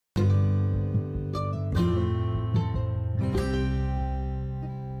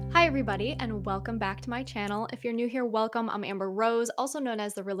everybody, and welcome back to my channel. If you're new here, welcome. I'm Amber Rose, also known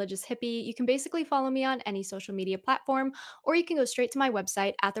as the Religious Hippie. You can basically follow me on any social media platform, or you can go straight to my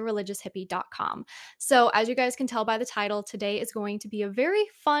website at thereligioushippie.com. So, as you guys can tell by the title, today is going to be a very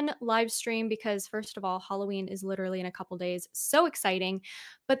fun live stream because, first of all, Halloween is literally in a couple days. So exciting.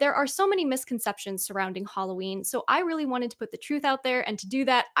 But there are so many misconceptions surrounding Halloween. So, I really wanted to put the truth out there. And to do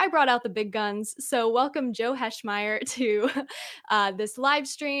that, I brought out the big guns. So, welcome Joe Heschmeyer to this live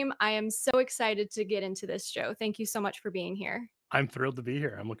stream. I am so excited to get into this, Joe. Thank you so much for being here. I'm thrilled to be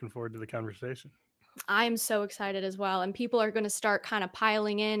here. I'm looking forward to the conversation. I am so excited as well. And people are going to start kind of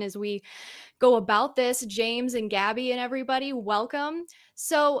piling in as we go about this. James and Gabby and everybody, welcome.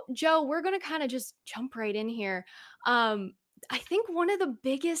 So, Joe, we're going to kind of just jump right in here. Um, I think one of the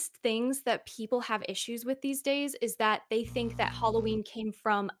biggest things that people have issues with these days is that they think that Halloween came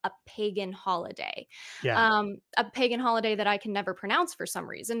from Yeah, a pagan holiday that I can never pronounce for some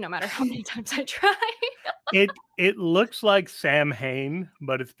reason, no matter how many times I try. it looks like Samhain,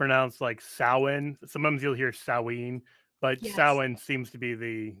 but it's pronounced like Samhain. Sometimes you'll hear Samhain, but Yes. Samhain seems to be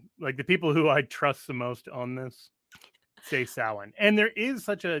the people who I trust the most on this say Samhain. And there is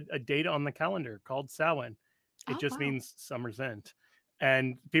such a date on the calendar called Samhain. It Oh, just wow. means summer's end.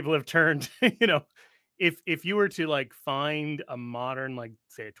 And people have turned, if you were to like find a modern, like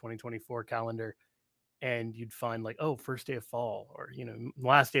say a 2024 calendar, and you'd find like, oh, first day of fall, or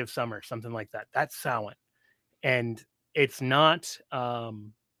last day of summer, something like that. That's Samhain. And it's not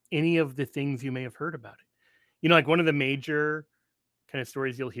any of the things you may have heard about it. Like one of the major kind of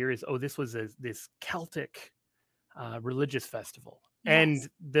stories you'll hear is, oh, this was this Celtic religious festival. Yes. And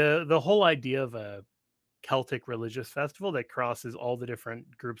the whole idea of a Celtic religious festival that crosses all the different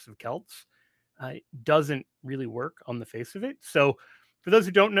groups of Celts doesn't really work on the face of it. So, for those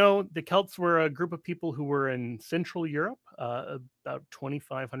who don't know, the Celts were a group of people who were in Central Europe about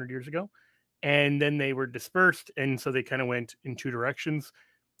 2,500 years ago. And then they were dispersed. And so they kind of went in two directions.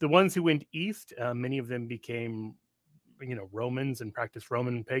 The ones who went east, many of them became, Romans and practiced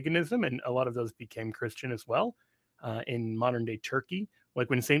Roman paganism. And a lot of those became Christian as well in modern day Turkey. Like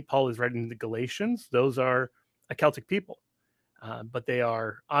when St. Paul is writing the Galatians, those are a Celtic people, but they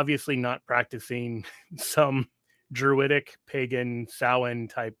are obviously not practicing some druidic pagan Samhain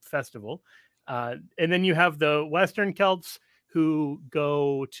type festival. And then you have the Western Celts who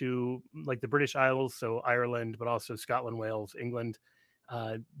go to like the British Isles, so Ireland, but also Scotland, Wales, England,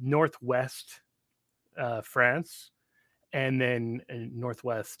 northwest France, and then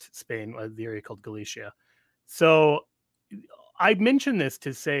northwest Spain, the area called Galicia. So I mentioned this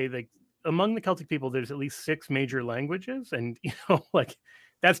to say, like, among the Celtic people, there's at least six major languages, and like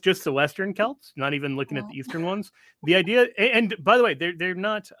that's just the Western Celts, not even looking at Oh. the Eastern ones. The idea, and by the way, they're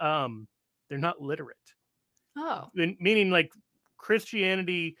not literate, Oh. meaning like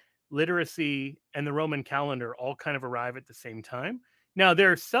Christianity, literacy, and the Roman calendar all kind of arrive at the same time. Now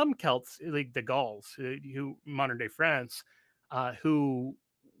there are some Celts, like the Gauls, who modern day France, who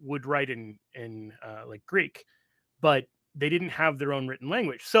would write in like Greek, but they didn't have their own written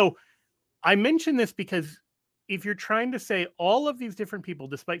language. So I mention this because if you're trying to say all of these different people,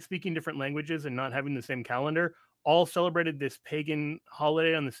 despite speaking different languages and not having the same calendar, all celebrated this pagan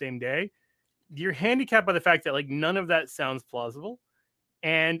holiday on the same day, you're handicapped by the fact that like none of that sounds plausible.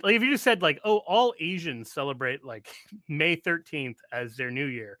 And like if you just said like, oh, all Asians celebrate like May 13th as their new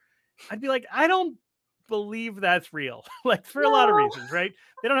year, I'd be like, I don't believe that's real. Like for a lot of No. reasons, right?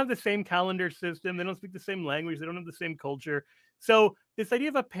 They don't have the same calendar system, they don't speak the same language, they don't have the same culture. So this idea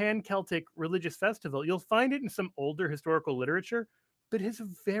of a pan-Celtic religious festival, you'll find it in some older historical literature, but it has a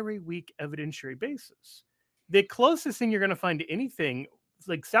very weak evidentiary basis. The closest thing you're going to find to anything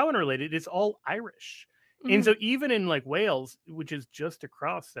like Samhain related is all Irish. And Mhm. so even in like Wales, which is just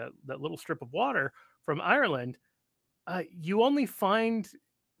across that little strip of water from Ireland, you only find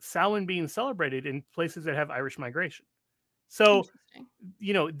Samhain being celebrated in places that have Irish migration. So,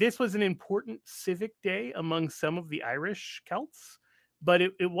 Interesting. this was an important civic day among some of the Irish Celts, but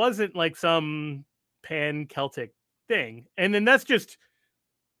it wasn't like some pan Celtic thing. And then that's just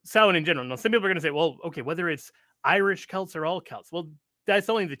Samhain in general. Now, some people are going to say, well, okay, whether it's Irish Celts or all Celts, well, that's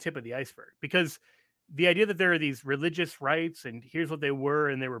only the tip of the iceberg because the idea that there are these religious rites and here's what they were,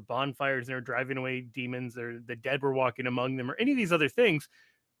 and there were bonfires and they were driving away demons or the dead were walking among them or any of these other things.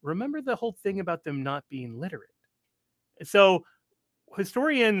 Remember the whole thing about them not being literate. So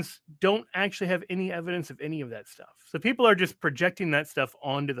historians don't actually have any evidence of any of that stuff. So people are just projecting that stuff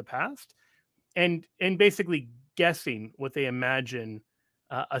onto the past and basically guessing what they imagine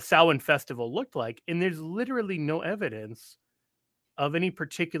a Samhain festival looked like. And there's literally no evidence of any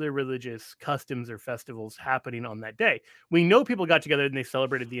particular religious customs or festivals happening on that day. We know people got together and they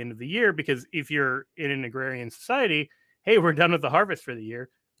celebrated the end of the year because if you're in an agrarian society, hey, we're done with the harvest for the year.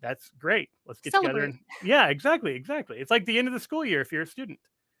 That's great. Let's get together Celebrate. and yeah, exactly, exactly. It's like the end of the school year if you're a student.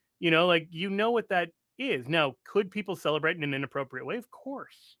 Like you know what that is. Now, could people celebrate in an inappropriate way? Of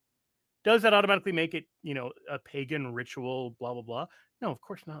course. Does that automatically make it, a pagan ritual, blah blah blah? No, of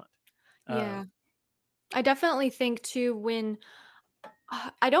course not. Uh, Yeah. I definitely think too when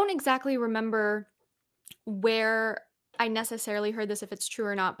I don't exactly remember where I necessarily heard this if it's true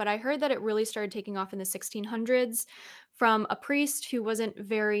or not, but I heard that it really started taking off in the 1600s from a priest who wasn't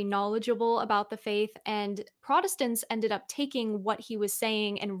very knowledgeable about the faith, and Protestants ended up taking what he was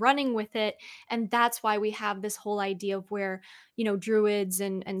saying and running with it, and that's why we have this whole idea of where, druids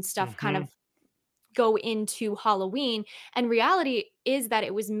and stuff kind mhm. of go into Halloween, and reality is that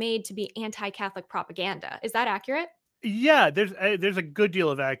it was made to be anti-Catholic propaganda. Is that accurate? Yeah, there's a good deal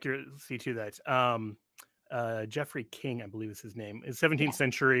of accuracy to that. Jeffrey King, I believe is his name, is 17th Yes.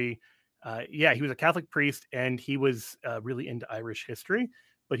 century. Yeah, he was a Catholic priest and he was really into Irish history,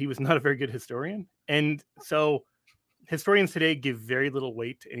 but he was not a very good historian. And so historians today give very little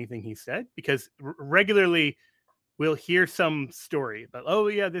weight to anything he said because regularly we'll hear some story about, oh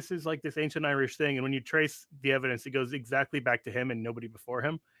yeah, this is like this ancient Irish thing, and when you trace the evidence, it goes exactly back to him and nobody before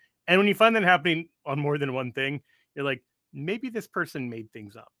him. And when you find that happening on more than one thing, you're like, maybe this person made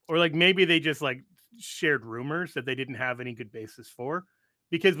things up, or like maybe they just like shared rumors that they didn't have any good basis for,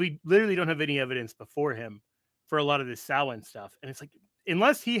 because we literally don't have any evidence before him for a lot of this Samhain stuff. And it's like,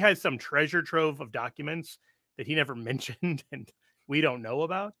 unless he has some treasure trove of documents that he never mentioned and we don't know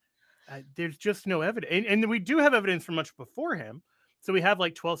about, there's just no evidence, and we do have evidence from much before him. So we have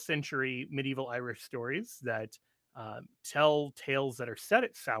like 12th century medieval Irish stories that tell tales that are set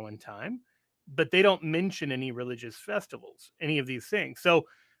at Samhain time, but they don't mention any religious festivals, any of these things. So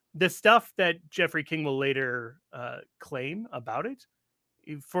the stuff that Jeffrey King will later claim about it,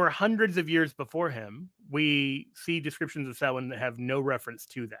 for hundreds of years before him, we see descriptions of Samhain that have no reference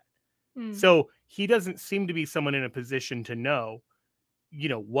to that. Mm. So he doesn't seem to be someone in a position to know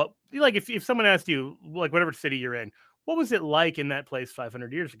what, like if someone asked you, like whatever city you're in, what was it like in that place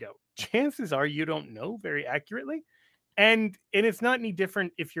 500 years ago, chances are you don't know very accurately. And it's not any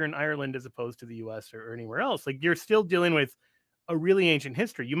different if you're in Ireland as opposed to the US or anywhere else. Like you're still dealing with a really ancient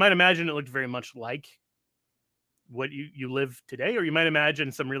history. You might imagine it looked very much like what you live today, or you might imagine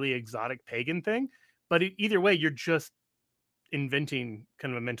some really exotic pagan thing, but either way you're just inventing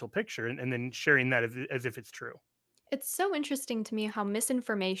kind of a mental picture and then sharing that as if it's true. It's so interesting to me how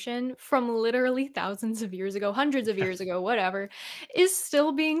misinformation from literally thousands of years ago, hundreds of years ago, whatever, is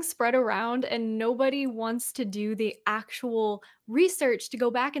still being spread around, and nobody wants to do the actual research to go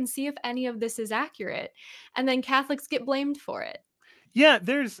back and see if any of this is accurate. And then Catholics get blamed for it. Yeah,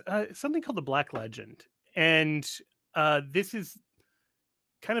 there's something called the Black Legend, and this is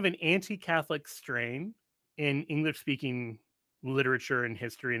kind of an anti-Catholic strain in English-speaking literature and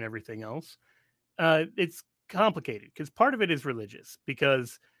history and everything else. It's complicated because part of it is religious,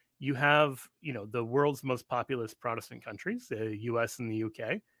 because you have the world's most populous Protestant countries, the U.S. and the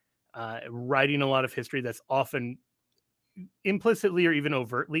U.K., writing a lot of history that's often implicitly or even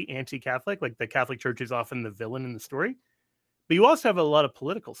overtly anti-Catholic. Like the Catholic Church is often the villain in the story. But you also have a lot of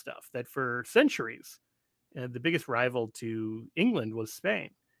political stuff that for centuries, the biggest rival to England was Spain.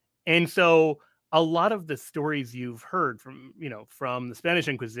 And so a lot of the stories you've heard from the Spanish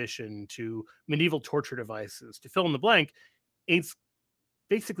Inquisition to medieval torture devices to fill in the blank, it's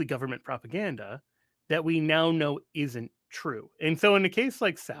basically government propaganda that we now know isn't true. And so in a case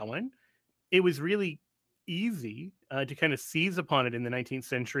like Samhain, it was really easy to kind of seize upon it in the 19th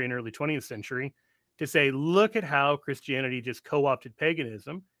century and early 20th century to say, look at how Christianity just co opted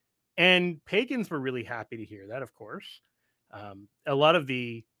paganism. And pagans were really happy to hear that, of course. A lot of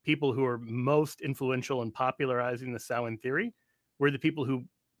the people who are most influential in popularizing the Samhain theory were the people who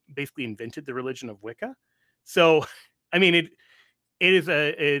basically invented the religion of Wicca. So, I mean, it is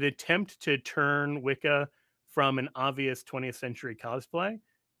an attempt to turn Wicca from an obvious 20th century cosplay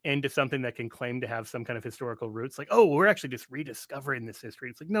into something that can claim to have some kind of historical roots. Like, oh, we're actually just rediscovering this history.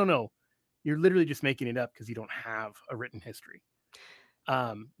 It's like, no, no, you're literally just making it up because you don't have a written history.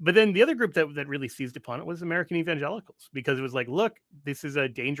 But then the other group that really seized upon it was American evangelicals, because it was like, look, this is a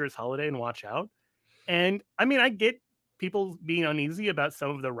dangerous holiday and watch out. And I mean, I get people being uneasy about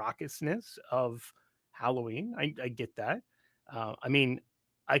some of the raucousness of Halloween. I get that. I mean,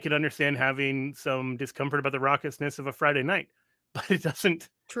 I could understand having some discomfort about the raucousness of a Friday night, but it doesn't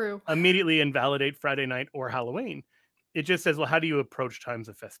True. immediately invalidate Friday night or Halloween. It just says, well, how do you approach times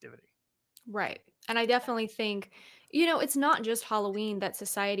of festivity? Right. And I definitely think It's not just Halloween that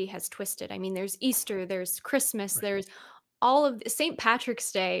society has twisted. I mean, there's Easter, there's Christmas, Right. there's all of St.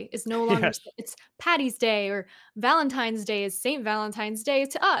 Patrick's Day is no longer Yes. it's Patty's Day, or Valentine's Day is St. Valentine's Day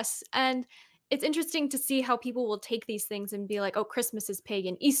to us. And it's interesting to see how people will take these things and be like, "Oh, Christmas is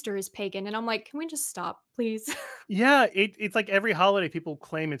pagan, Easter is pagan." And I'm like, "Can we just stop, please?" Yeah, it's like every holiday people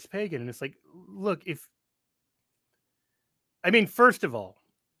claim it's pagan, and it's like, look, if I mean, first of all,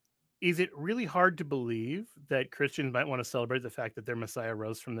 is it really hard to believe that Christians might want to celebrate the fact that their Messiah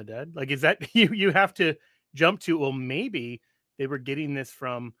rose from the dead? Like, is that you have to jump to, well, maybe they were getting this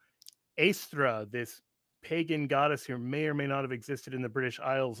from Aestra, this pagan goddess who may or may not have existed in the British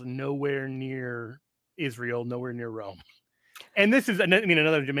Isles, nowhere near Israel, nowhere near Rome. And this is, I mean,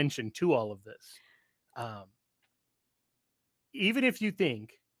 another dimension to all of this. Um, Even if you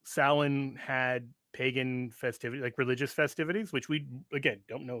think Samhain had pagan festivities, like religious festivities, which we again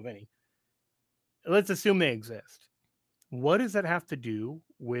don't know of any, let's assume they exist. What does that have to do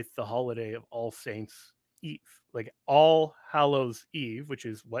with the holiday of All Saints Eve? Like All Hallows Eve, which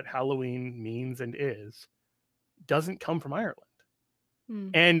is what Halloween means and is, doesn't come from Ireland Hmm.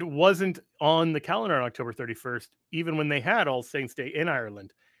 and wasn't on the calendar on October 31st, even when they had All Saints Day in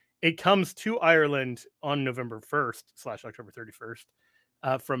Ireland. It comes to Ireland on November 1st slash October 31st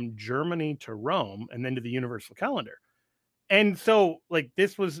from Germany to Rome and then to the universal calendar. And so, like,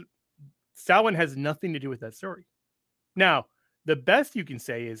 this was Samhain has nothing to do with that story. Now, the best you can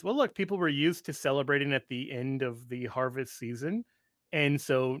say is, well, look, people were used to celebrating at the end of the harvest season. And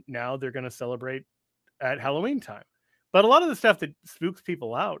so now they're going to celebrate at Halloween time. But a lot of the stuff that spooks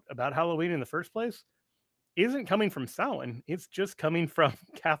people out about Halloween in the first place isn't coming from Samhain. It's just coming from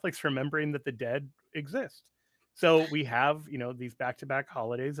Catholics remembering that the dead exist. So we have, these back to back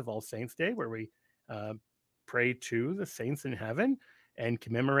holidays of All Saints Day where we uh, pray to the saints in heaven and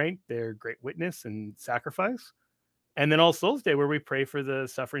commemorate their great witness and sacrifice. And then All Souls Day, where we pray for the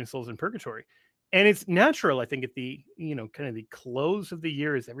suffering souls in purgatory. And it's natural, I think, at the, kind of the close of the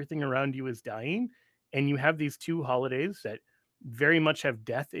year as everything around you is dying. And you have these two holidays that very much have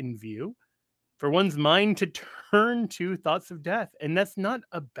death in view for one's mind to turn to thoughts of death. And that's not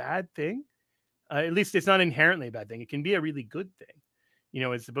a bad thing. At least it's not inherently a bad thing. It can be a really good thing.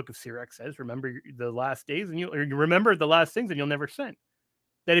 As the book of Sirach says, remember the last days and you remember the last things and you'll never sin.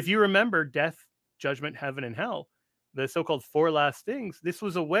 That if you remember death, judgment, heaven, and hell, the so-called four last things, this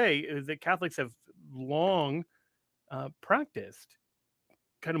was a way that Catholics have long practiced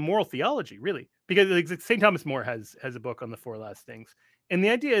kind of moral theology, really, because like, St. Thomas More has a book on the four last things, and the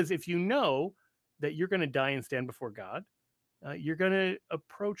idea is if you know that you're going to die and stand before God, you're going to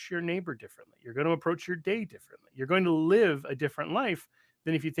approach your neighbor differently. You're going to approach your day differently. You're going to live a different life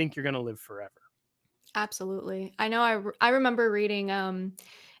than if you think you're going to live forever. Absolutely. I know I remember reading,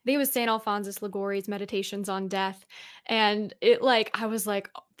 I think it was Saint Alphonsus Liguori's Meditations on Death, and I was like,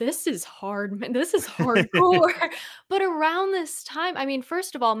 "Oh, this is hard, man, this is hardcore." But around this time, I mean,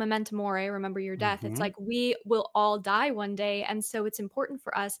 first of all, memento mori, remember your death. It's Hmm. like we will all die one day, and so it's important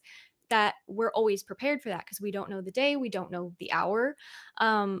for us that we're always prepared for that because we don't know the day, we don't know the hour.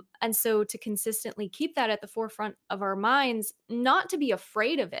 And so to consistently keep that at the forefront of our minds, not to be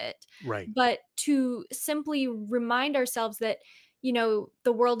afraid of it, Right. but to simply remind ourselves that,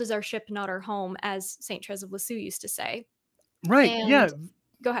 the world is our ship, not our home, as Saint Therese of Lisieux used to say. Right. And Yeah.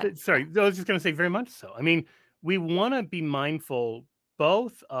 go ahead. Yeah. Sorry, I was just going to say very much so. I mean, we want to be mindful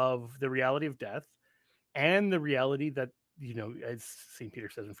both of the reality of death and the reality that, as St. Peter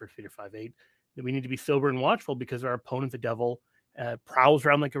says in 1 Peter 5:8, that we need to be sober and watchful because our opponent, the devil, prowls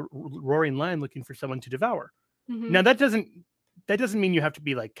around like a roaring lion looking for someone to devour. Now, Mhm. that doesn't mean you have to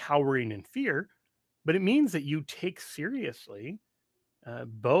be like cowering in fear, but it means that you take seriously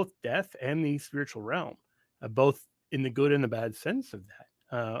both death and the spiritual realm, both in the good and the bad sense of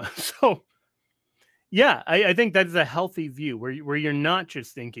that. So, yeah, I think that is a healthy view where you're not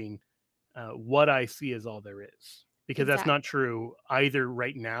just thinking what I see is all there is, because that's not Exactly. true either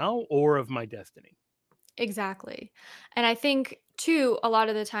right now or of my destiny. Exactly. And I think too, a lot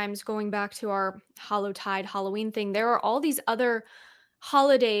of the times going back to our Hallowtide Halloween thing, there are all these other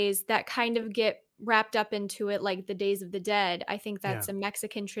holidays that kind of get wrapped up into it, like the Days of the Dead. I think Yeah. that's a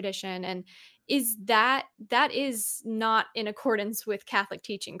Mexican tradition. And that is not in accordance with Catholic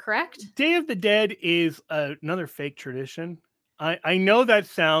teaching, correct? Day of the Dead is another fake tradition. I know that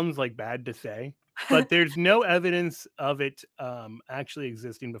sounds like bad to say, but there's no evidence of it actually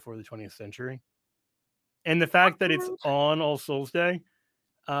existing before the 20th century. And the fact that it's on All Souls Day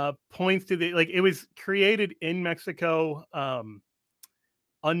points to the like it was created in Mexico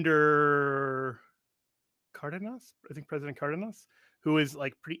under Cardenas, I think President Cardenas, who is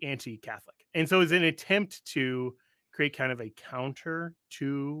like pretty anti-Catholic, and so it was an attempt to create kind of a counter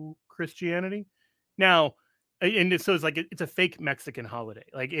to Christianity. Now, so it's like it's a fake Mexican holiday.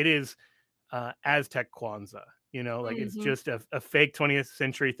 Like it is Aztec Kwanzaa. You know, like it's Mhm. just a fake 20th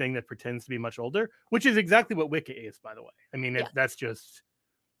century thing that pretends to be much older, which is exactly what Wicca is, by the way. I mean, Yes. that's just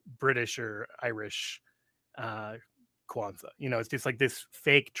British or Irish uh, Kwanzaa. You know, it's just like this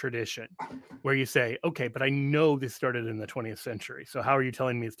fake tradition where you say, okay, but I know this started in the 20th century. So how are you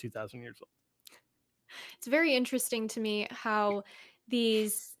telling me it's 2,000 years old? It's very interesting to me how the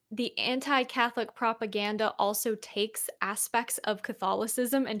anti-Catholic propaganda also takes aspects of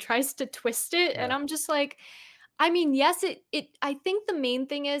Catholicism and tries to twist it, and Yeah. I'm just like, I mean, yes, it I think the main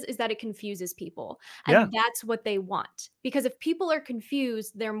thing is that it confuses people, Yeah. and that's what they want, because if people are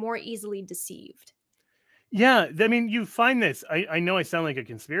confused, they're more easily deceived. Yeah. I mean, you find this. I know I sound like a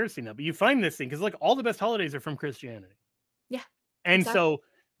conspiracy now, but you find this thing because like all the best holidays are from Christianity. Yeah, And exactly. so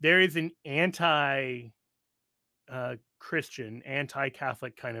there is an anti Christian, anti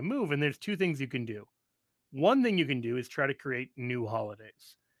Catholic kind of move. And there's two things you can do. One thing you can do is try to create new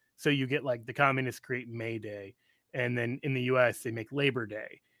holidays. So you get like the communists create May Day, and then in the US, they make Labor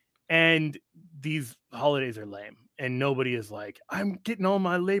Day. And these holidays are lame. And nobody is like, I'm getting all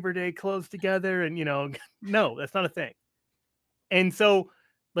my Labor Day clothes together. And, no, that's not a thing. And so,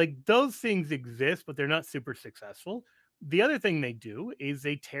 like, those things exist, but they're not super successful. The other thing they do is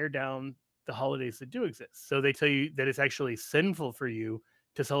they tear down the holidays that do exist. So they tell you that it's actually sinful for you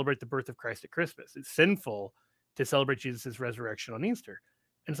to celebrate the birth of Christ at Christmas. It's sinful to celebrate Jesus' resurrection on Easter.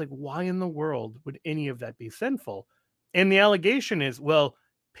 And it's like, why in the world would any of that be sinful? And the allegation is, well,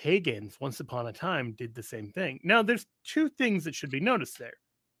 pagans once upon a time did the same thing. Now, there's two things that should be noticed there.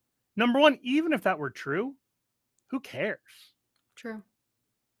 Number one, even if that were true, who cares? True.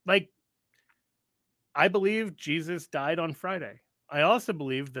 Like, I believe Jesus died on Friday. I also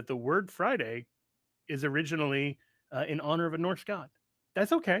believe that the word Friday is originally in honor of a Norse god.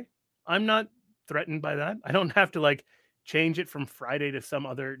 That's okay. I'm not threatened by that. I don't have to like change it from Friday to some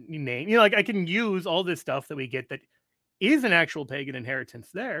other name. Like I can use all this stuff that we get that is an actual pagan inheritance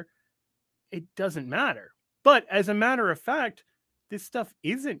there. It doesn't matter. But as a matter of fact, this stuff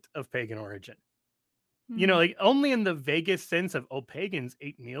isn't of pagan origin. Hmm. Like only in the vaguest sense of, oh, pagans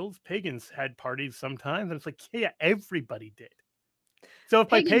ate meals, pagans had parties sometimes. And it's like, yeah, everybody did. So if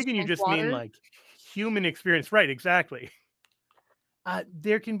by Pagans pagan you drank just mean water. like human experience, right? Exactly.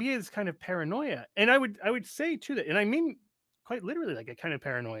 There can be this kind of paranoia, and I would say too that, and I mean quite literally like a kind of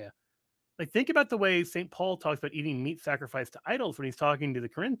paranoia. Like think about the way Saint Paul talks about eating meat sacrificed to idols when he's talking to the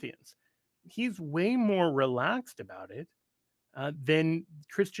Corinthians. He's way more relaxed about it than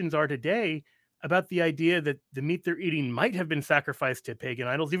Christians are today about the idea that the meat they're eating might have been sacrificed to pagan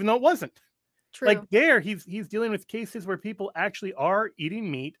idols, even though it wasn't. Like True. there, he's dealing with cases where people actually are eating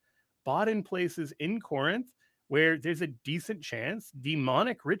meat bought in places in Corinth where there's a decent chance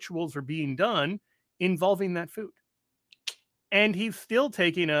demonic rituals are being done involving that food. And he's still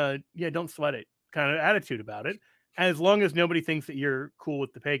taking a yeah, don't sweat it kind of attitude about it, as long as nobody thinks that you're cool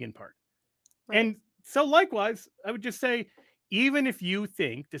with the pagan part. Right. And so likewise, I would just say, even if you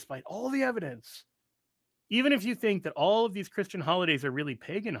think, despite all the evidence, even if you think that all of these Christian holidays are really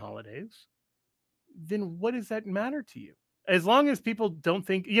pagan holidays, then what does that matter to you? As long as people don't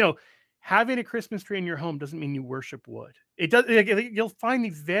think, having a Christmas tree in your home doesn't mean you worship wood. It does. You'll find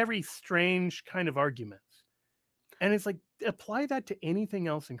these very strange kind of arguments, and it's like apply that to anything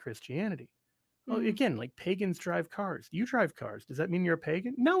else in Christianity. Oh, Mm. again, like pagans drive cars. You drive cars. Does that mean you're a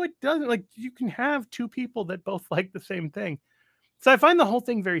pagan? No, it doesn't. Like you can have two people that both like the same thing. So I find the whole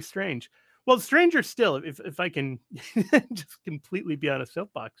thing very strange. Well, stranger still, if I can just completely be on a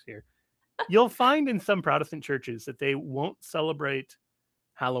soapbox here, you'll find in some Protestant churches that they won't celebrate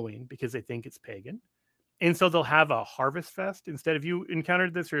Halloween because they think it's pagan. And so they'll have a harvest fest instead. Have you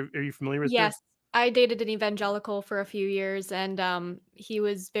encountered this or are you familiar with Yes, this? I dated an evangelical for a few years, and, he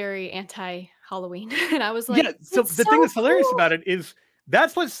was very anti-Halloween, and I was Yeah. like, So "It's the so thing that's hilarious cool!" about it is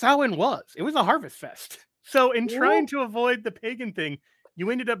that's what Samhain was. It was a harvest fest. So in Ooh, trying to avoid the pagan thing,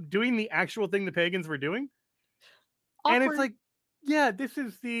 you ended up doing the actual thing the pagans were doing. And it's awkward. like, yeah, this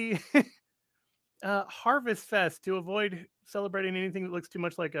is the harvest fest to avoid celebrating anything that looks too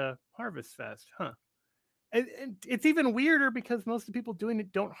much like a harvest fest. Huh. And it's even weirder because most of the people doing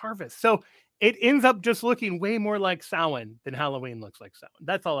it don't harvest. So it ends up just looking way more like Samhain than Halloween looks like Samhain.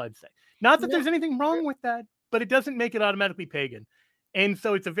 That's all I'd say. Not that No, there's anything sure. wrong with that, but it doesn't make it automatically pagan. And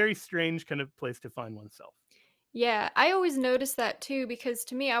so it's a very strange kind of place to find oneself. Yeah, I always noticed that too because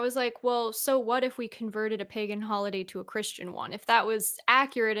to me, I was like, well, so what if we converted a pagan holiday to a Christian one? If that was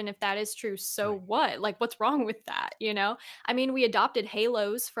accurate and if that is true, so Right. what? Like, what's wrong with that? I mean, we adopted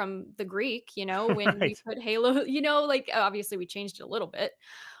halos from the Greek, when we Right. put halo, like obviously we changed it a little bit.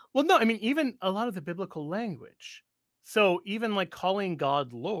 Well, no, I mean, even a lot of the biblical language. So even like calling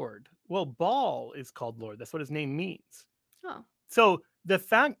God Lord, well, Baal is called Lord. That's what his name means. Oh, So the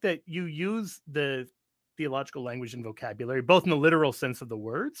fact that you use the theological language and vocabulary, both in the literal sense of the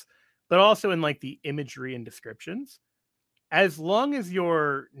words, but also in like the imagery and descriptions, as long as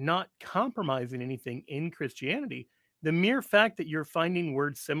you're not compromising anything in Christianity, the mere fact that you're finding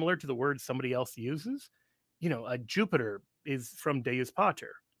words similar to the words somebody else uses, Jupiter is from Deus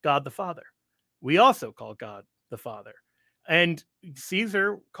Pater, God the Father. We also call God the Father. And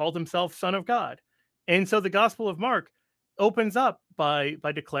Caesar called himself Son of God. And so the Gospel of Mark opens up by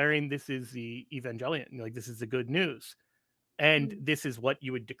declaring this is the evangelion, like this is the good news. And mm. this is what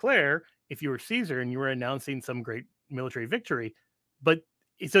you would declare if you were Caesar and you were announcing some great military victory. But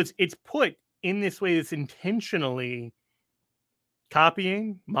so it's put in this way that's intentionally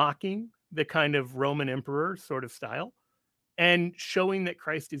copying, mocking the kind of Roman emperor sort of style and showing that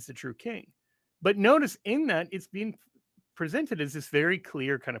Christ is the true king. But notice in that it's being presented as this very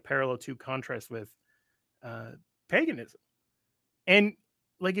clear kind of parallel to contrast with uh, paganism. And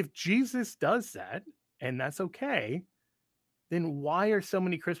like if Jesus does that, and that's okay, then why are so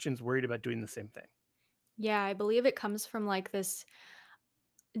many Christians worried about doing the same thing? Yeah, I believe it comes from like this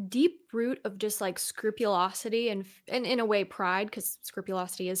deep root of just like scrupulosity and in a way pride, because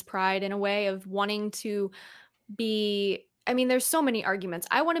scrupulosity is pride in a way of wanting to be. I mean, there's so many arguments.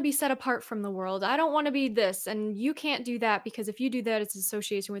 I want to be set apart from the world. I don't want to be this. And you can't do that because if you do that, it's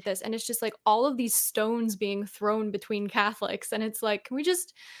association with this. And it's just like all of these stones being thrown between Catholics. And it's like, can we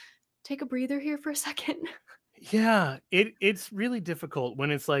just take a breather here for a second? Yeah, it's really difficult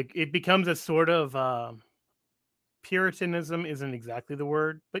when it's like it becomes a sort of Puritanism isn't exactly the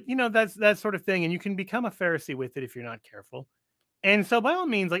word, but that's that sort of thing, and you can become a Pharisee with it if you're not careful. And so, by all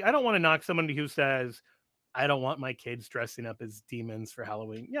means, like I don't want to knock somebody who says I don't want my kids dressing up as demons for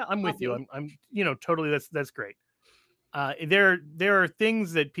Halloween. Yeah, I'm Love with you. you. I'm totally that's great. There are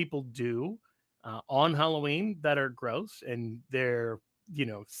things that people do on Halloween that are gross, and they're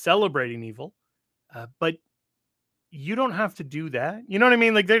celebrating evil. But you don't have to do that. You know what I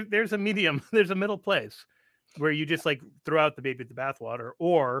mean? Like there's a medium, there's a middle place where you just like throw out the baby with the bathwater,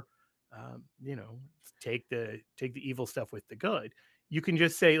 or um, you know, take the evil stuff with the good. You can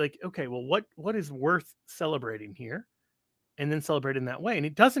just say like, okay, well, what is worth celebrating here, and then celebrate in that way. And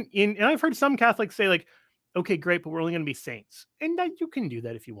it doesn't. And I've heard some Catholics say like, okay, great, but we're only going to be saints, and that you can do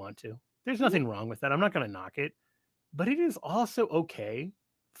that if you want to. There's Mhm. nothing wrong with that. I'm not going to knock it, but it is also okay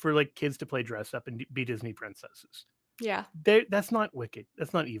for like kids to play dress up and be Disney princesses. Yeah. That's not wicked.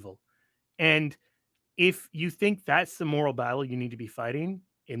 That's not evil. And if you think that's the moral battle you need to be fighting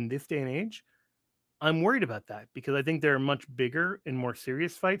in this day and age, I'm worried about that because I think there are much bigger and more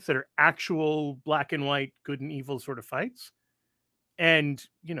serious fights that are actual black and white, good and evil sort of fights. And,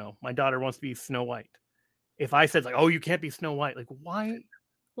 my daughter wants to be Snow White. If I said like, "Oh, you can't be Snow White." Like, why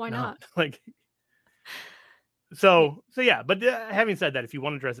Why not? not? Like Yeah. so yeah, but having said that, if you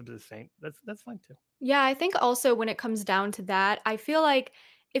want to dress up as a saint, that's fine too. Yeah, I think also when it comes down to that, I feel like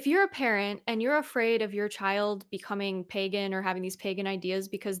if you're a parent and you're afraid of your child becoming pagan or having these pagan ideas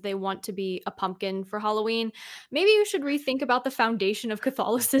because they want to be a pumpkin for Halloween, maybe you should rethink about the foundation of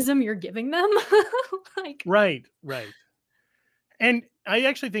Catholicism you're giving them. Like, Right, right. And I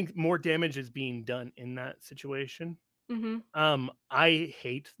actually think more damage is being done in that situation. mhm. I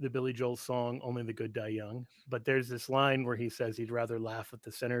hate the Billy Joel song "Only the Good Die Young," but there's this line where he says he'd rather laugh with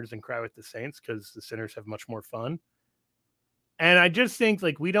the sinners than cry with the saints because the sinners have much more fun. And I just think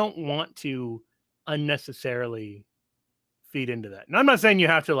like we don't want to unnecessarily feed into that. And I'm not saying you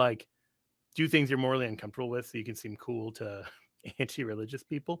have to like do things you're morally uncomfortable with so you can seem cool to anti-religious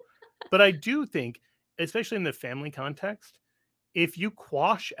people, but I do think, especially in the family context, if you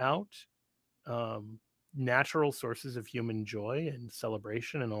quash out um, natural sources of human joy and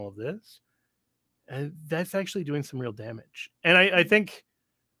celebration and all of this, that's actually doing some real damage. And I think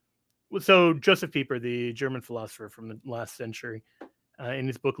so. Joseph Pieper, the German philosopher from the last century, in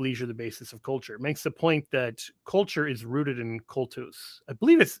his book Leisure, the Basis of Culture, makes the point that culture is rooted in cultus. I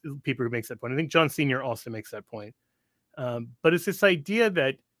believe it's Pieper who makes that point. I think John Senior also makes that point. But it's this idea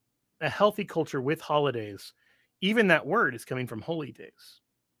that a healthy culture with holidays, even that word is coming from holy days.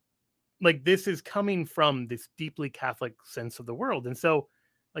 Like this is coming from this deeply Catholic sense of the world. And so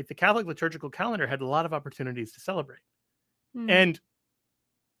like the Catholic liturgical calendar had a lot of opportunities to celebrate. Mm. And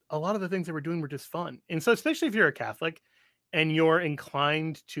a lot of the things they were doing were just fun. And so, especially if you're a Catholic and you're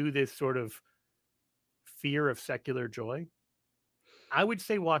inclined to this sort of fear of secular joy, I would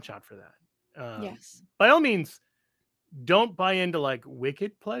say watch out for that. Yes. By all means, don't buy into like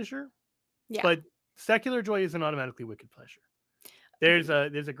wicked pleasure, Yeah. but secular joy isn't automatically wicked pleasure. Agreed.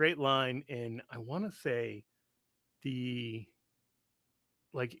 There's a great line in, I want to say, the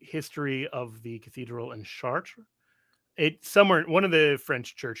like history of the cathedral in Chartres. It somewhere one of the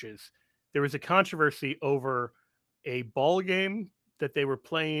French churches. There was a controversy over a ball game that they were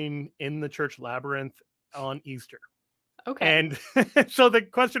playing in the church labyrinth on Easter. Okay. And so the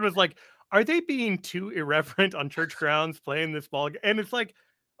question was like, are they being too irreverent on church grounds playing this ball? And it's like,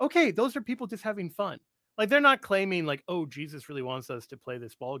 okay, those are people just having fun. Like they're not claiming like, oh, Jesus really wants us to play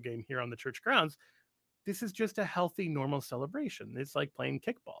this ball game here on the church grounds. This is just a healthy, normal celebration. It's like playing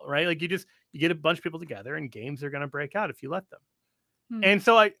kickball, right? Like you get a bunch of people together and games are going to break out if you let them. Hmm. And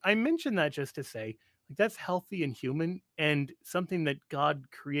so I mentioned that just to say like that's healthy and human and something that God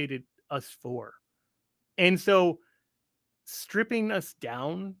created us for. And so stripping us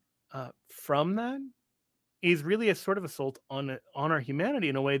down from that is really a sort of assault on our humanity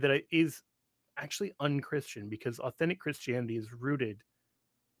in a way that is actually unchristian because authentic Christianity is rooted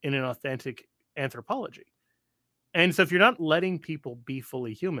in an authentic anthropology. And so if you're not letting people be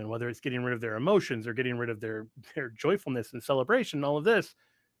fully human, whether it's getting rid of their emotions or getting rid of their joyfulness and celebration, and all of this,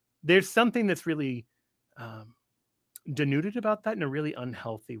 there's something that's really um, denuded about that in a really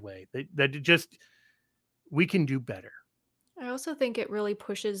unhealthy way. That it just we can do better. I also think it really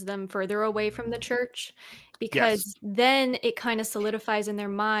pushes them further away from the church Yes. because then it kind of solidifies in their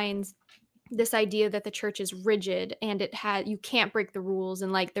minds this idea that the church is rigid and it had you can't break the rules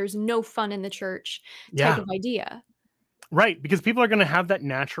and like there's no fun in the church type Yeah. of idea. Right. Because people are going to have that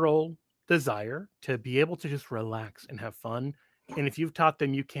natural desire to be able to just relax and have fun. And if you've taught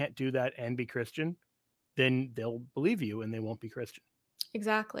them you can't do that and be Christian, then they'll believe you and they won't be Christian.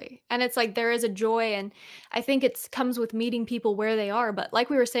 Exactly. And it's like there is a joy and I think it's comes with meeting people where they are, but like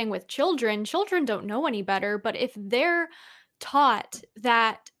we were saying with children, children don't know any better, but if they're taught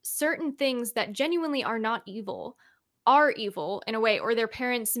that certain things that genuinely are evil in a way or their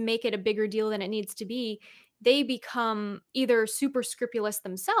parents make it a bigger deal than it needs to be, they become either super scrupulous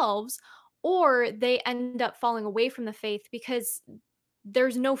themselves or they end up falling away from the faith because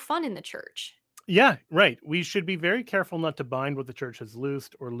there's no fun in the church. Yeah, right. We should be very careful not to bind what the church has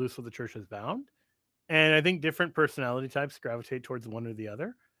loosed or loose what the church has bound. And I think different personality types gravitate towards one or the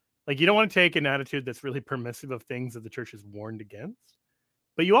other. Like you don't want to take an attitude that's really permissive of things that the church has warned against,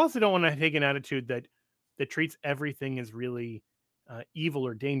 but you also don't want to take an attitude that treats everything as really evil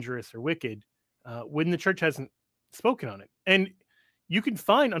or dangerous or wicked when the church hasn't spoken on it. And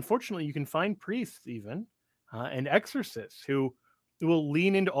unfortunately, you can find priests even and exorcists who will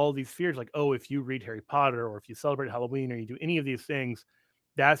lean into all these fears, like, oh, if you read Harry Potter or if you celebrate Halloween or you do any of these things,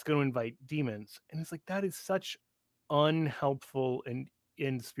 that's going to invite demons. And it's like that is such unhelpful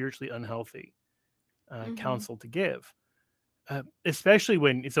and spiritually unhealthy Mhm. counsel to give. Especially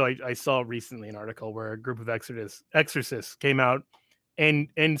when I saw recently an article where a group of exorcists came out and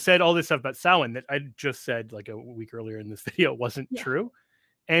said all this stuff about Samhain that I just said like a week earlier in this video wasn't Yeah. true.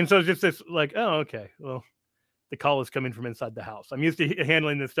 And so it's just this like, oh, okay, well, the call is coming from inside the house. I'm used to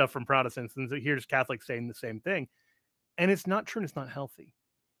handling this stuff from Protestants, and so here's Catholics saying the same thing. And it's not true and it's not healthy.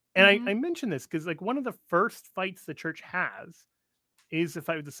 And Mhm. I mention this because like one of the first fights the church has is the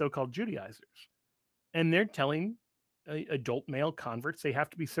fight with the so-called Judaizers. And they're telling adult male converts they have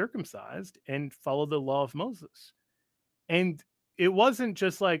to be circumcised and follow the law of Moses. And it wasn't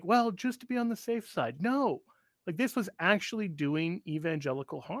just like, well, just to be on the safe side. No, like this was actually doing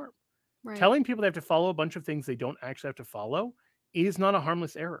evangelical harm. Right. Telling people they have to follow a bunch of things they don't actually have to follow is not a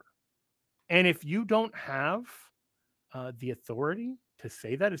harmless error. And if you don't have the authority to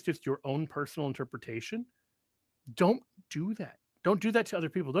say that, it's just your own personal interpretation. Don't do that. Don't do that to other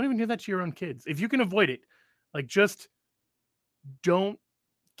people. Don't even do that to your own kids. If you can avoid it, like just don't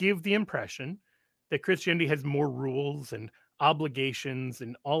give the impression that Christianity has more rules and obligations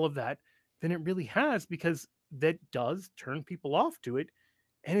and all of that than it really has, because that does turn people off to it.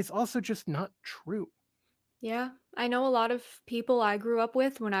 And it's also just not true. Yeah, I know a lot of people I grew up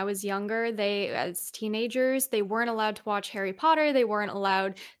with when I was younger. As teenagers, they weren't allowed to watch Harry Potter. They weren't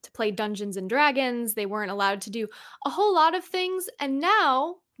allowed to play Dungeons and Dragons. They weren't allowed to do a whole lot of things. And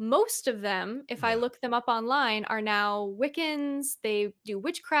now most of them, if I Yeah. look them up online, are now Wiccans. They do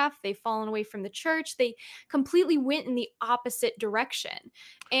witchcraft. They've fallen away from the church. They completely went in the opposite direction.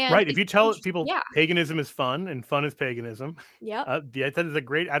 And Right, if it's you so tell interesting. people Yeah. paganism is fun and fun is paganism, Yep. yeah, that is a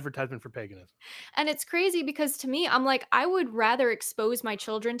great advertisement for paganism. And it's crazy because to me, I'm like, I would rather expose my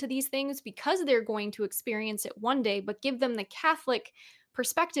children to these things because they're going to experience it one day, but give them the Catholic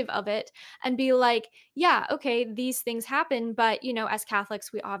perspective of it and be like, yeah, okay, these things happen, but as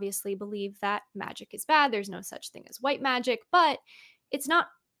Catholics, we obviously believe that magic is bad. There's no such thing as white magic, but it's not,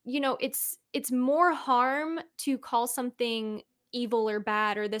 it's more harm to call something evil or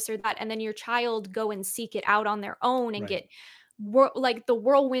bad or this or that and then your child go and seek it out on their own and Right. get like the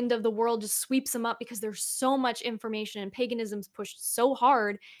whirlwind of the world just sweeps them up because there's so much information and paganism's pushed so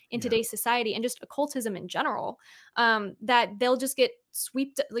hard in Yeah. today's society and just occultism in general, that they'll just get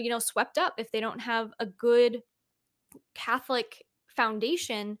swept up if they don't have a good Catholic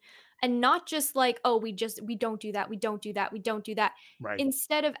foundation and not just like, oh, we don't do that, we don't do that, we don't do that. Right.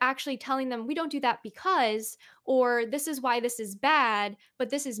 Instead of actually telling them we don't do that because, or this is why this is bad, but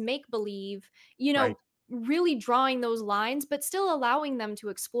this is make believe, Right. really drawing those lines, but still allowing them to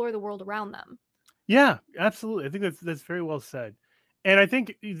explore the world around them. Yeah, absolutely. I think that's very well said. And I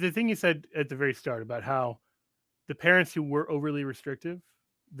think the thing you said at the very start about how the parents who were overly restrictive,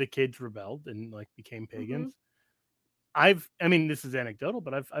 the kids rebelled and like became Hmm. pagans. I mean, this is anecdotal,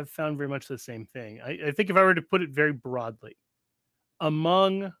 but I've found very much the same thing. I think if I were to put it very broadly,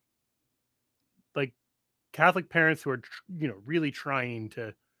 among like Catholic parents who are really trying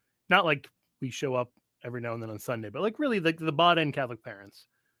to not like we show up every now and then on Sunday, but like really like the bought in Catholic parents.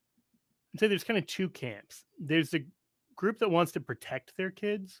 I'd say there's kind of two camps. There's the group that wants to protect their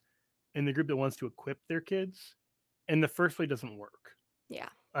kids and the group that wants to equip their kids. And the first way doesn't work. Yeah.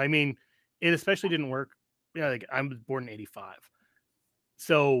 I mean, it especially didn't work. Yeah, like I was born in '85.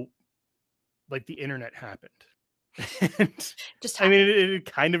 So like the internet happened. And Just I mean happened. it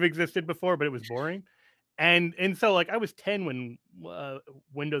kind of existed before, but it was boring. And so like I was 10 when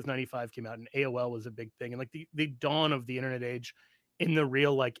Windows 95 came out and AOL was a big thing. And like the dawn of the internet age in the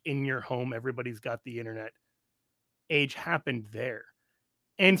real like in your home, everybody's got the internet age happened there.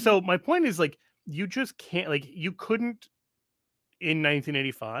 And Mhm. so my point is like you just can't like you couldn't in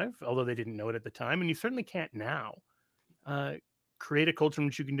 1985, although they didn't know it at the time, and you certainly can't now. Uh, create a culture in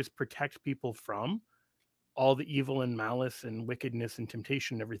which you can just protect people from all the evil and malice and wickedness and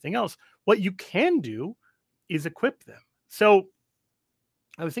temptation and everything else. What you can do is equip them. So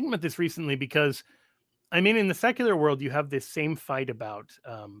I was thinking about this recently because I mean, in the secular world, you have this same fight about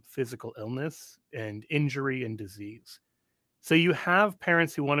physical illness and injury and disease. So you have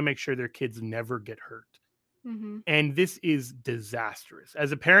parents who want to make sure their kids never get hurt. Mhm. And this is disastrous.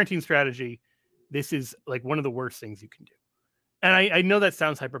 As a parenting strategy, this is like one of the worst things you can do. And I know that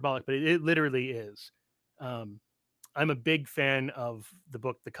sounds hyperbolic, but it literally is. Um, I'm a big fan of the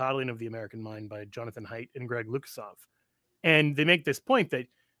book The Coddling of the American Mind by Jonathan Haidt and Greg Lukasov. And they make this point that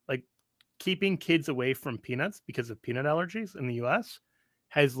like keeping kids away from peanuts because of peanut allergies in the US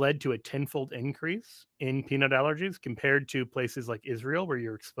has led to a tenfold increase in peanut allergies compared to places like Israel where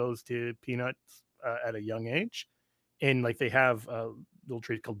you're exposed to peanuts at a young age. And like they have a little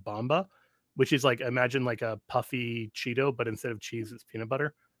treat called Bamba, which is like imagine like a puffy Cheeto, but instead of cheese, it's peanut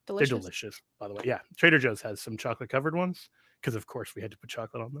butter. They're Delicious. delicious, by the way. Yeah, Trader Joe's has some chocolate covered ones because, of course, we had to put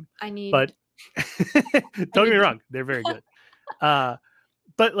chocolate on them. I But need don't I get me need them. wrong, they're very good. Uh,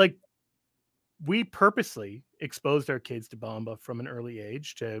 but like we purposely exposed our kids to Bamba from an early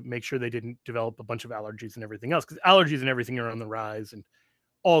age to make sure they didn't develop a bunch of allergies and everything else because allergies and everything are on the rise and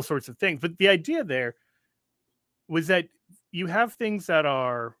all sorts of things. But the idea there was that you have things that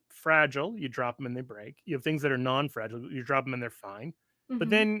are fragile, you drop them and they break. You have things that are non-fragile, you drop them and they're fine. But Mhm.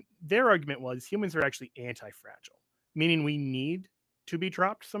 then their argument was humans are actually anti-fragile, meaning we need to be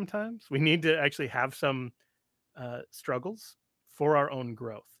dropped sometimes. We need to actually have some struggles for our own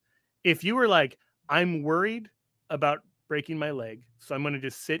growth. If you were like, I'm worried about breaking my leg, so I'm going to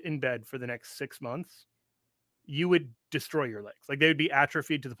just sit in bed for the next 6 months, you would destroy your legs. Like they would be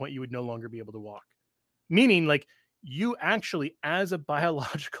atrophied to the point you would no longer be able to walk. Meaning, like, you actually, as a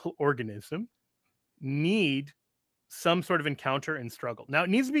biological organism, need some sort of encounter and struggle. Now, it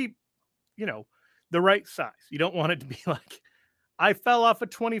needs to be, you know, the right size. You don't want it to be like, I fell off a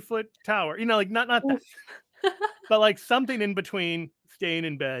 20-foot tower, like not that, Oof. but like something in between staying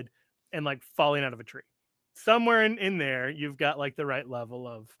in bed and like falling out of a tree. Somewhere in there, you've got like the right level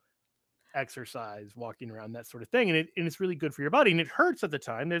of exercise, walking around, that sort of thing. And it's really good for your body. And it hurts at the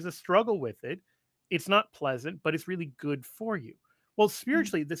time. There's a struggle with it. It's not pleasant, but it's really good for you. Well, Mm.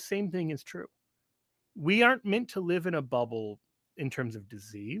 spiritually, the same thing is true. We aren't meant to live in a bubble in terms of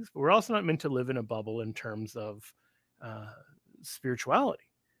disease, but we're also not meant to live in a bubble in terms of uh, spirituality.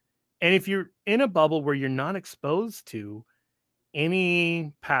 And if you're in a bubble where you're not exposed to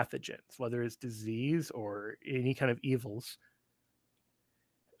any pathogens, whether it's disease or any kind of evils,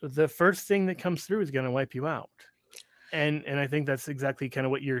 the first thing that comes through is going to wipe you out. And I think that's exactly kind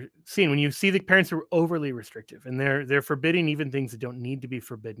of what you're seeing when you see the parents who are overly restrictive and they're forbidding even things that don't need to be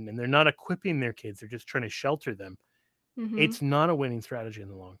forbidden, and they're not equipping their kids, they're just trying to shelter them. Mhm. It's not a winning strategy in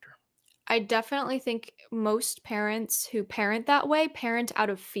the long term. I definitely think most parents who parent that way parent out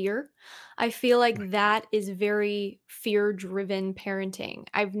of fear. I feel Right. like that is very fear driven parenting.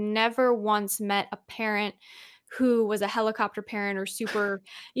 I've never once met a parent who was a helicopter parent or super,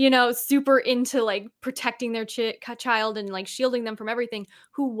 super into like protecting their child and like shielding them from everything,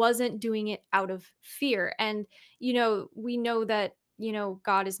 who wasn't doing it out of fear. And, we know that,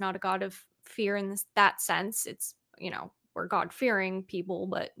 God is not a God of fear in that sense. It's, we're God fearing people,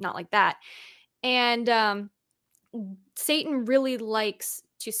 but not like that. And Satan really likes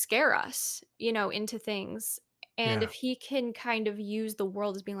to scare us, into things. And Yeah. if he can kind of use the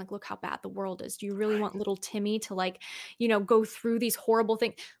world as being like, look how bad the world is. Do you really want Right. little Timmy to like, go through these horrible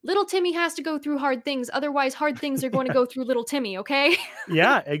things? Little Timmy has to go through hard things. Otherwise, hard things are going to go through little Timmy. Okay.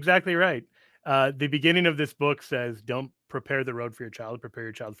 Yeah, exactly right. The beginning of this book says, "Don't prepare the road for your child; prepare